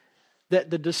see that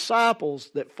the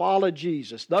disciples that followed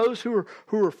Jesus, those who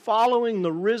are following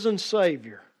the risen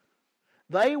Savior,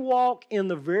 they walk in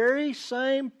the very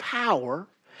same power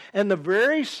and the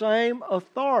very same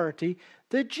authority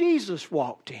that Jesus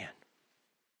walked in.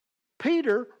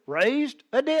 Peter raised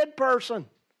a dead person.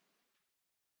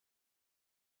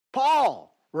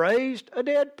 Paul raised a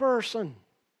dead person.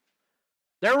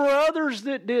 There were others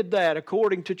that did that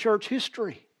according to church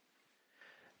history.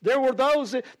 There were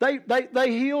those that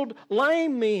they healed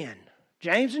lame men.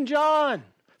 James and John.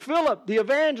 Philip, the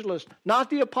evangelist,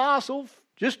 not the apostle,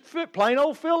 just plain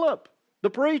old Philip, the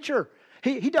preacher.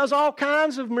 He does all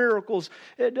kinds of miracles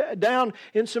down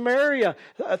in Samaria.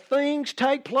 Things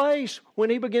take place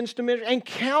when he begins to minister. And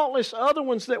countless other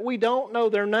ones that we don't know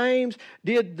their names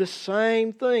did the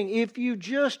same thing. If you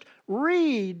just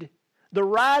read the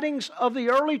writings of the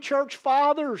early church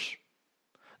fathers,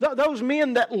 those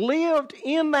men that lived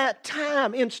in that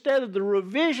time, instead of the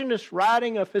revisionist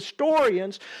writing of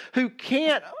historians who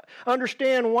can't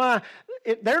understand why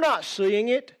they're not seeing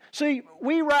it. See,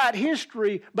 we write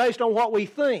history based on what we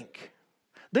think.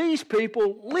 These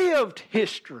people lived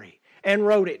history and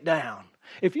wrote it down.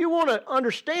 If you want to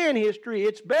understand history,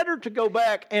 it's better to go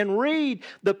back and read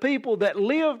the people that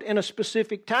lived in a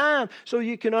specific time so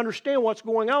you can understand what's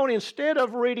going on instead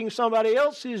of reading somebody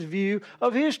else's view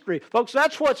of history. Folks,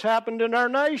 that's what's happened in our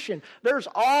nation. There's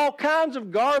all kinds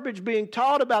of garbage being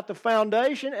taught about the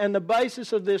foundation and the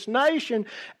basis of this nation.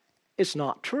 It's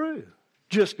not true.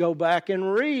 Just go back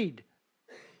and read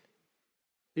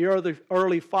the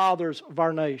early fathers of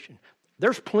our nation.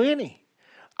 There's plenty.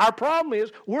 Our problem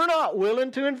is we're not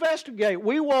willing to investigate.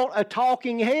 We want a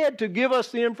talking head to give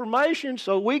us the information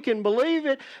so we can believe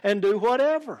it and do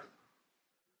whatever.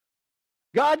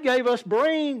 God gave us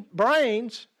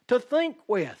brains to think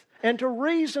with and to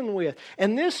reason with.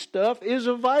 And this stuff is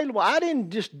available. I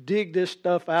didn't just dig this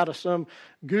stuff out of some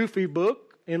goofy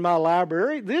book in my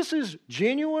library. This is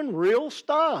genuine, real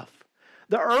stuff.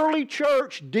 The early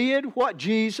church did what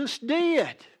Jesus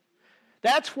did.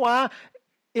 That's why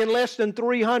in less than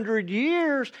 300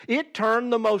 years, it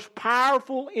turned the most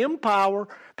powerful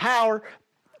power.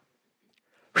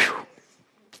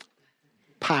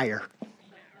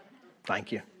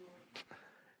 Thank you.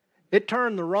 It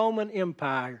turned the Roman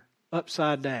Empire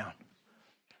upside down.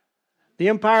 The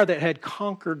empire that had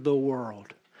conquered the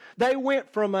world. They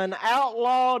went from an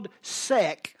outlawed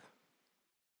sect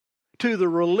to the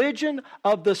religion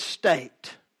of the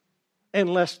state in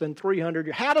less than 300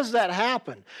 years. How does that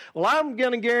happen? Well, I'm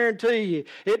going to guarantee you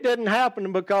it didn't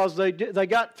happen because they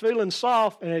got feeling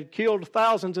soft and had killed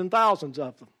thousands and thousands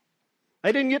of them.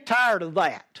 They didn't get tired of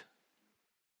that.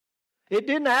 It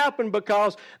didn't happen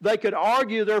because they could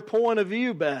argue their point of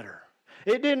view better.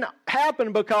 It didn't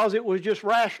happen because it was just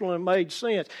rational and made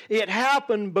sense. It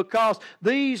happened because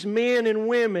these men and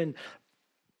women,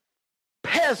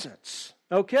 peasants,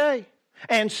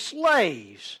 and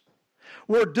slaves,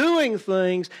 were doing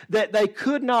things that they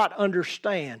could not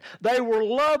understand. They were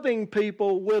loving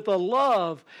people with a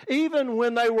love even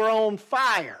when they were on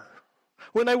fire,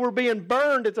 when they were being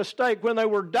burned at the stake, when they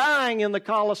were dying in the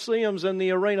Colosseums and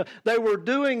the arena. They were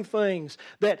doing things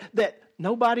that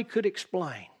nobody could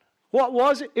explain. What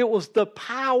was it? It was the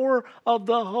power of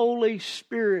the Holy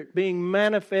Spirit being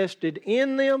manifested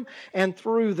in them and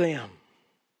through them.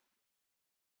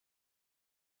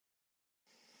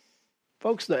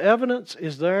 Folks, the evidence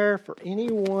is there for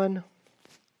anyone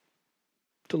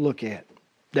to look at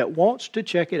that wants to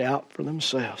check it out for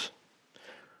themselves.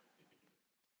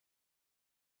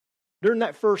 During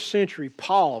that first century,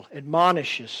 Paul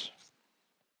admonishes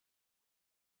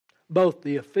both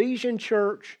the Ephesian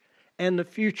church and the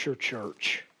future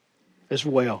church as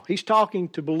well. He's talking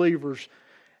to believers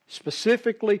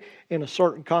specifically in a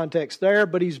certain context there,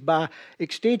 but he's by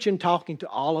extension talking to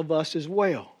all of us as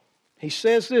well. He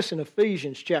says this in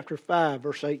Ephesians chapter 5,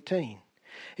 verse 18.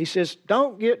 He says,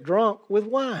 don't get drunk with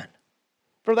wine,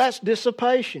 for that's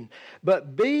dissipation,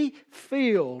 but be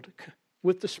filled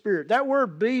with the Spirit. That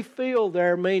word be filled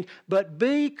there means, but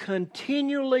be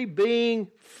continually being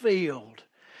filled.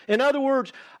 In other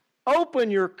words,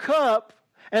 open your cup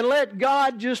and let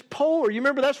God just pour. You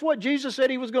remember that's what Jesus said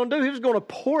He was going to do. He was going to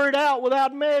pour it out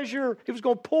without measure. He was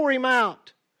going to pour Him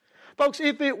out. Folks,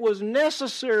 if it was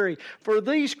necessary for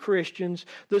these Christians,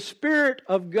 the Spirit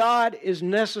of God is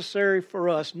necessary for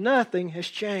us. Nothing has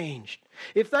changed.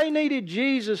 If they needed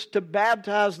Jesus to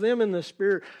baptize them in the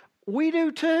Spirit, we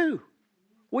do too.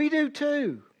 We do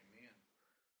too.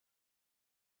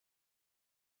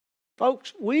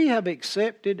 Folks, we have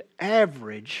accepted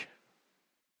average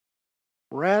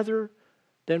rather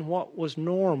than what was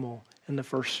normal in the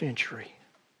first century.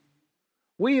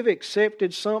 We have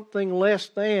accepted something less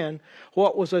than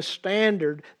what was a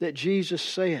standard that Jesus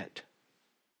set.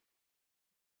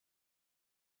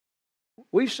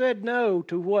 We've said no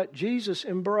to what Jesus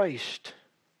embraced.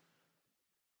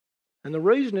 And the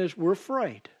reason is we're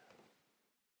afraid.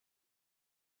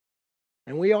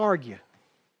 And we argue.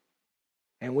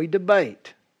 And we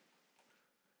debate.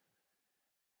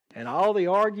 And all the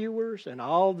arguers and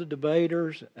all the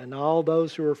debaters and all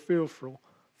those who are fearful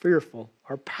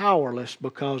are powerless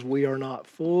because we are not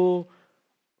full,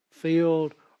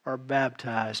 filled, or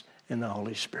baptized in the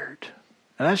Holy Spirit.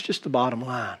 And that's just the bottom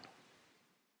line.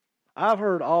 I've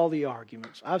heard all the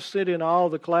arguments. I've sat in all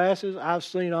the classes. I've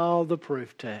seen all the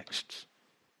proof texts.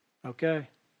 Okay?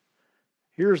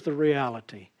 Here's the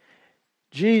reality.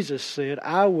 Jesus said,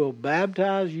 I will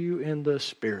baptize you in the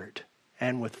Spirit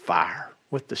and with fire.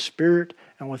 With the Spirit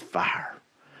and with fire.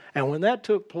 And when that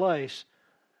took place,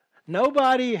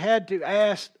 nobody had to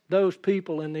ask those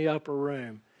people in the upper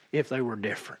room if they were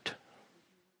different.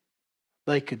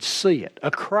 They could see it.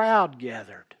 A crowd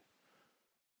gathered.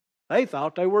 They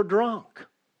thought they were drunk.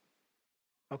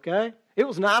 Okay? It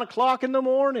was 9 o'clock in the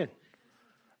morning.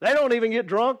 They don't even get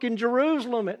drunk in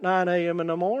Jerusalem at 9 a.m. in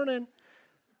the morning.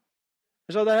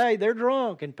 So they're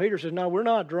drunk. And Peter says, no, we're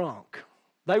not drunk.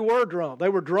 They were drunk. They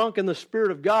were drunk in the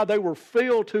Spirit of God. They were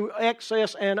filled to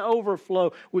excess and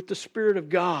overflow with the Spirit of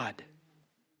God.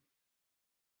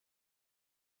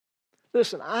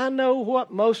 Listen, I know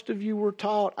what most of you were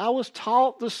taught. I was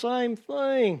taught the same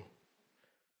thing.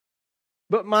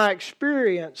 But my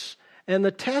experience and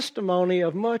the testimony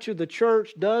of much of the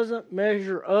church doesn't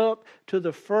measure up to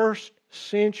the first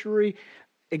century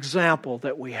example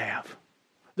that we have.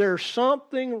 There's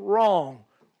something wrong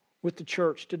with the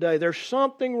church today. There's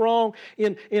something wrong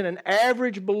in an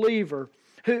average believer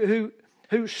who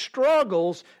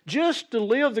struggles just to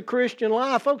live the Christian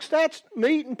life. Folks, that's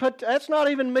not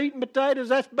even meat and potatoes.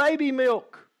 That's baby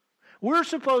milk. We're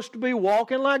supposed to be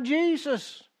walking like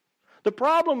Jesus. The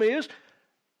problem is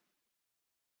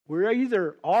we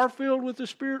either are filled with the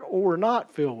Spirit or we're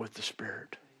not filled with the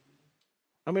Spirit.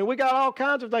 I mean, we got all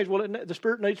kinds of things. Well, the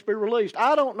Spirit needs to be released.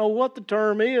 I don't know what the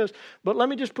term is, but let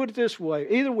me just put it this way.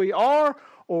 Either we are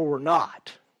or we're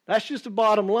not. That's just the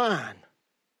bottom line.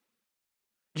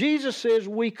 Jesus says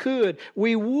we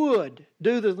would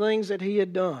do the things that He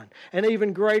had done, and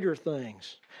even greater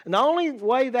things. And the only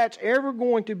way that's ever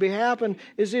going to happen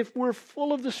is if we're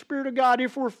full of the Spirit of God,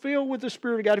 if we're filled with the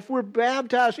Spirit of God, if we're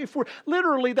baptized, if we're,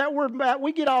 literally that word,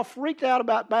 we get all freaked out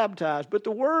about baptized, but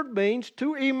the word means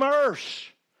to immerse.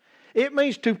 It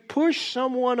means to push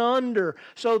someone under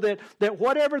so that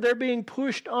whatever they're being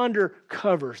pushed under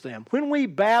covers them. When we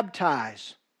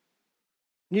baptize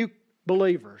new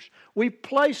believers, we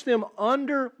place them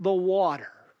under the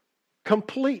water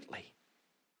completely.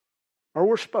 Or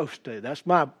we're supposed to. That's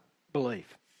my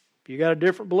belief. If you got a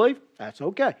different belief, that's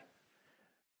okay.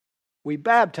 We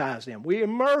baptize them. We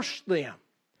immerse them.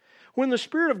 When the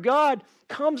Spirit of God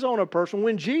comes on a person,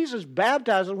 when Jesus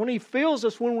baptizes, when He fills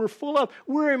us, when we're full of,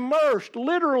 we're immersed,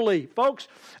 literally. Folks,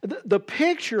 the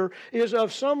picture is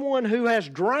of someone who has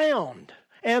drowned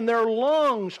and their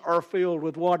lungs are filled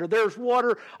with water. There's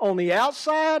water on the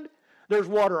outside, there's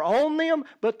water on them,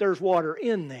 but there's water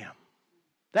in them.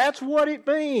 That's what it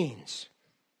means.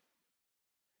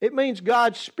 It means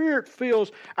God's Spirit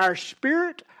fills our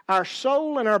spirit, our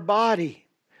soul, and our body.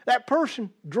 That person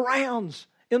drowns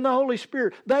in the Holy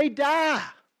Spirit. They die.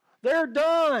 They're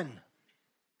done.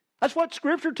 That's what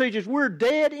Scripture teaches. We're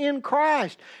dead in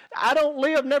Christ. I don't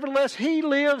live, nevertheless He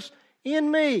lives in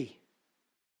me.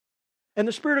 And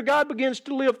the Spirit of God begins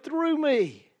to live through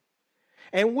me.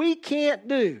 And we can't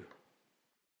do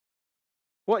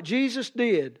what Jesus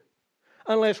did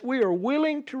unless we are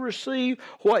willing to receive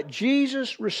what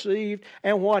Jesus received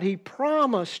and what He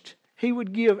promised He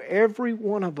would give every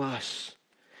one of us.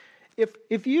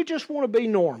 If you just want to be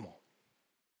normal,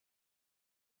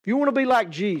 if you want to be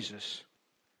like Jesus,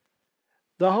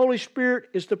 the Holy Spirit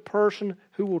is the person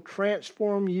who will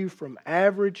transform you from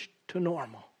average to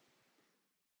normal.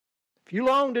 If you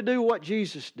long to do what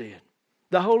Jesus did,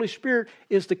 the Holy Spirit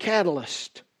is the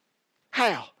catalyst.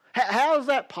 How? How is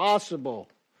that possible?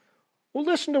 Well,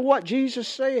 listen to what Jesus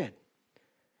said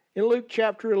in Luke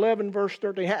chapter 11, verse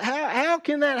 13. How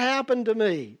can that happen to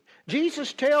me?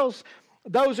 Jesus tells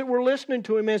those that were listening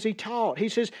to Him as He taught. He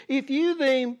says, if you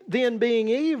then being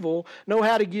evil know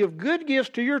how to give good gifts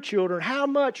to your children, how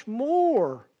much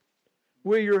more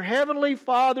will your heavenly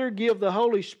Father give the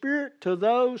Holy Spirit to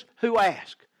those who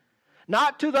ask?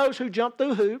 Not to those who jump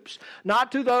through hoops,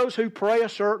 not to those who pray a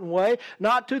certain way,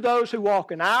 not to those who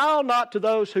walk an aisle, not to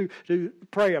those who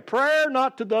pray a prayer,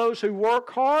 not to those who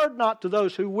work hard, not to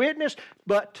those who witness,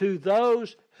 but to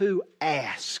those who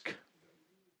ask.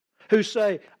 Who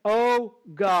say, oh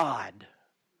God,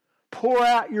 pour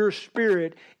out your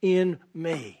Spirit in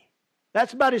me.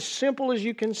 That's about as simple as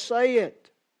you can say it.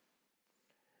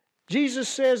 Jesus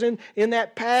says in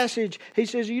that passage, He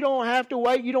says, you don't have to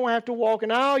wait, you don't have to walk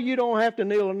an aisle, you don't have to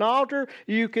kneel an altar,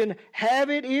 you can have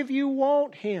it if you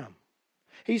want Him.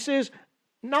 He says,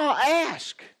 no,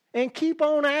 ask, and keep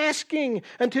on asking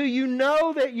until you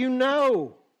know that you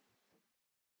know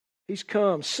He's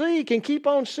come. Seek and keep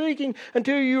on seeking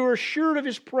until you are assured of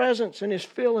His presence and His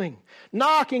filling.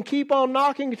 Knock and keep on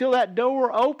knocking until that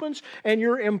door opens and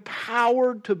you're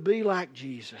empowered to be like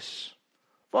Jesus.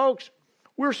 Folks,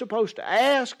 we're supposed to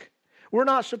ask. We're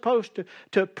not supposed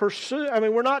to pursue.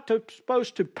 We're not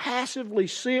supposed to passively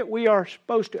sit. We are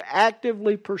supposed to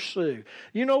actively pursue.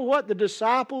 You know what the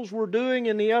disciples were doing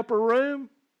in the upper room?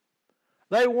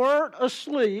 They weren't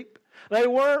asleep. They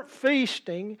weren't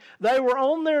feasting. They were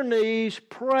on their knees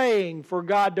praying for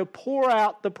God to pour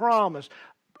out the promise.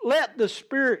 Let the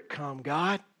Spirit come,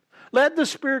 God. Let the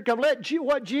Spirit come. Let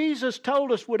what Jesus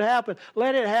told us would happen,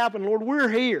 let it happen. Lord, we're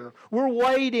here. We're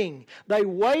waiting. They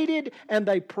waited and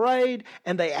they prayed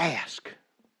and they asked.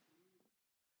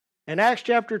 And Acts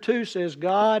chapter 2 says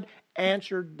God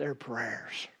answered their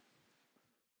prayers.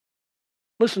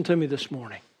 Listen to me this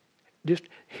morning. Just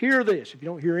hear this if you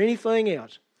don't hear anything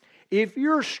else. If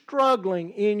you're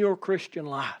struggling in your Christian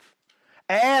life,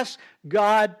 ask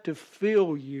God to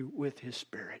fill you with His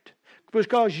Spirit.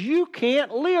 Because you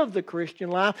can't live the Christian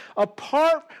life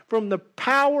apart from the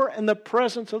power and the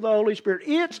presence of the Holy Spirit.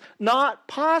 It's not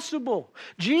possible.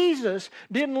 Jesus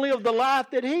didn't live the life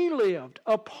that He lived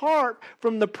apart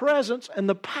from the presence and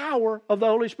the power of the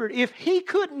Holy Spirit. If He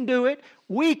couldn't do it,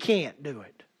 we can't do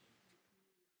it.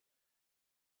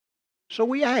 So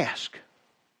we ask,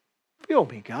 fill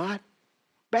me, God.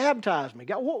 Baptize me,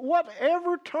 God.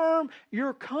 Whatever term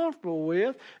you're comfortable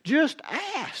with, just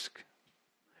ask.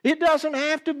 It doesn't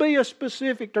have to be a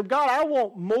specific term. God, I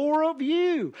want more of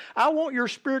you. I want your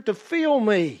Spirit to fill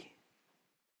me.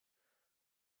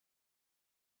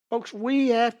 Folks, we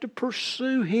have to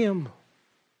pursue Him.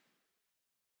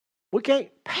 We can't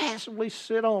passively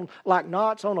sit on like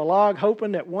knots on a log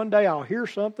hoping that one day I'll hear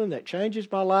something that changes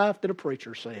my life that a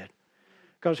preacher said.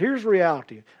 Because here's the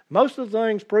reality. Most of the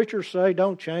things preachers say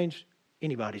don't change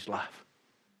anybody's life.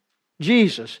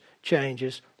 Jesus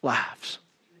changes lives.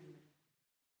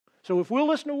 So if we'll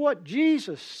listen to what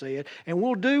Jesus said and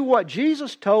we'll do what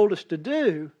Jesus told us to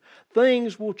do,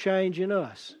 things will change in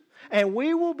us. And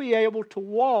we will be able to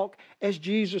walk as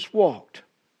Jesus walked.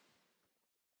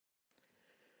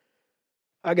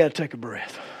 I got to take a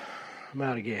breath. I'm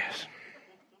out of gas.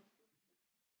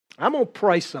 I'm going to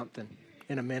pray something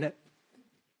in a minute.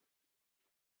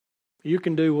 You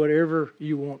can do whatever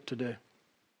you want to do.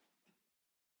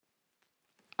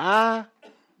 I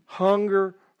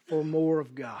hunger for more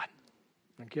of God.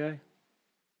 Okay?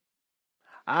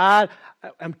 I'm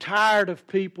tired of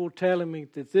people telling me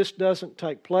that this doesn't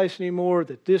take place anymore,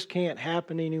 that this can't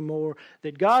happen anymore,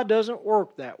 that God doesn't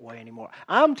work that way anymore.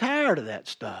 I'm tired of that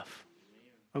stuff.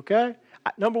 Okay?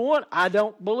 Number one, I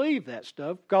don't believe that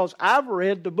stuff because I've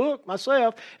read the book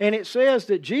myself and it says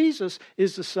that Jesus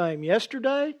is the same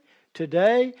yesterday,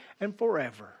 today, and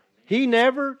forever. He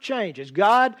never changes.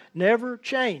 God never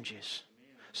changes.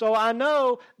 So I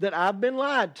know that I've been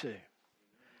lied to.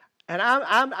 And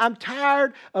I'm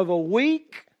tired of a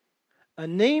weak,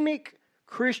 anemic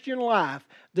Christian life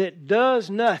that does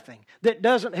nothing, that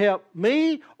doesn't help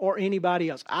me or anybody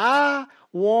else. I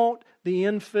want the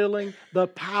infilling, the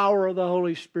power of the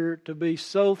Holy Spirit to be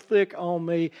so thick on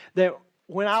me that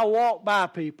when I walk by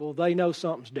people, they know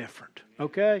something's different,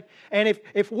 okay? And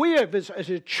if we as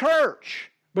a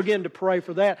church begin to pray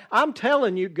for that, I'm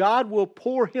telling you, God will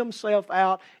pour Himself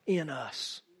out in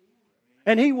us.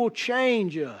 And He will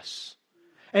change us.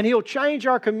 And He'll change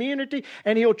our community,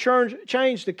 and He'll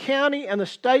change the county and the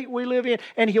state we live in,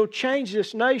 and He'll change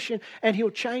this nation, and He'll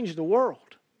change the world.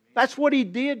 That's what He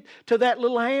did to that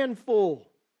little handful.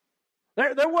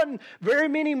 There wasn't very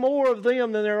many more of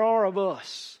them than there are of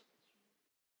us.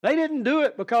 They didn't do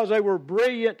it because they were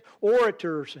brilliant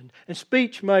orators and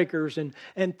speech makers and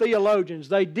theologians.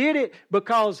 They did it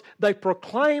because they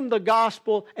proclaimed the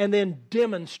gospel and then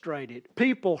demonstrated it.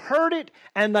 People heard it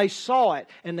and they saw it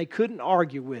and they couldn't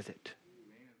argue with it.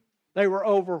 They were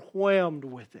overwhelmed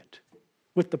with it,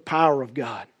 with the power of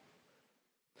God.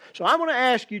 So I'm going to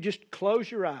ask you just to close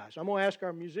your eyes. I'm going to ask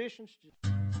our musicians to...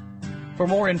 For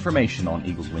more information on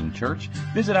Eagles Wing Church,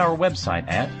 visit our website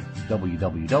at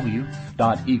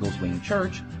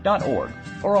www.eagleswingchurch.org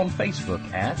or on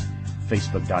Facebook at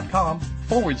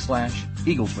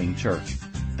facebook.com/Eagles Wing Church.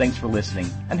 Thanks for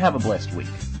listening and have a blessed week.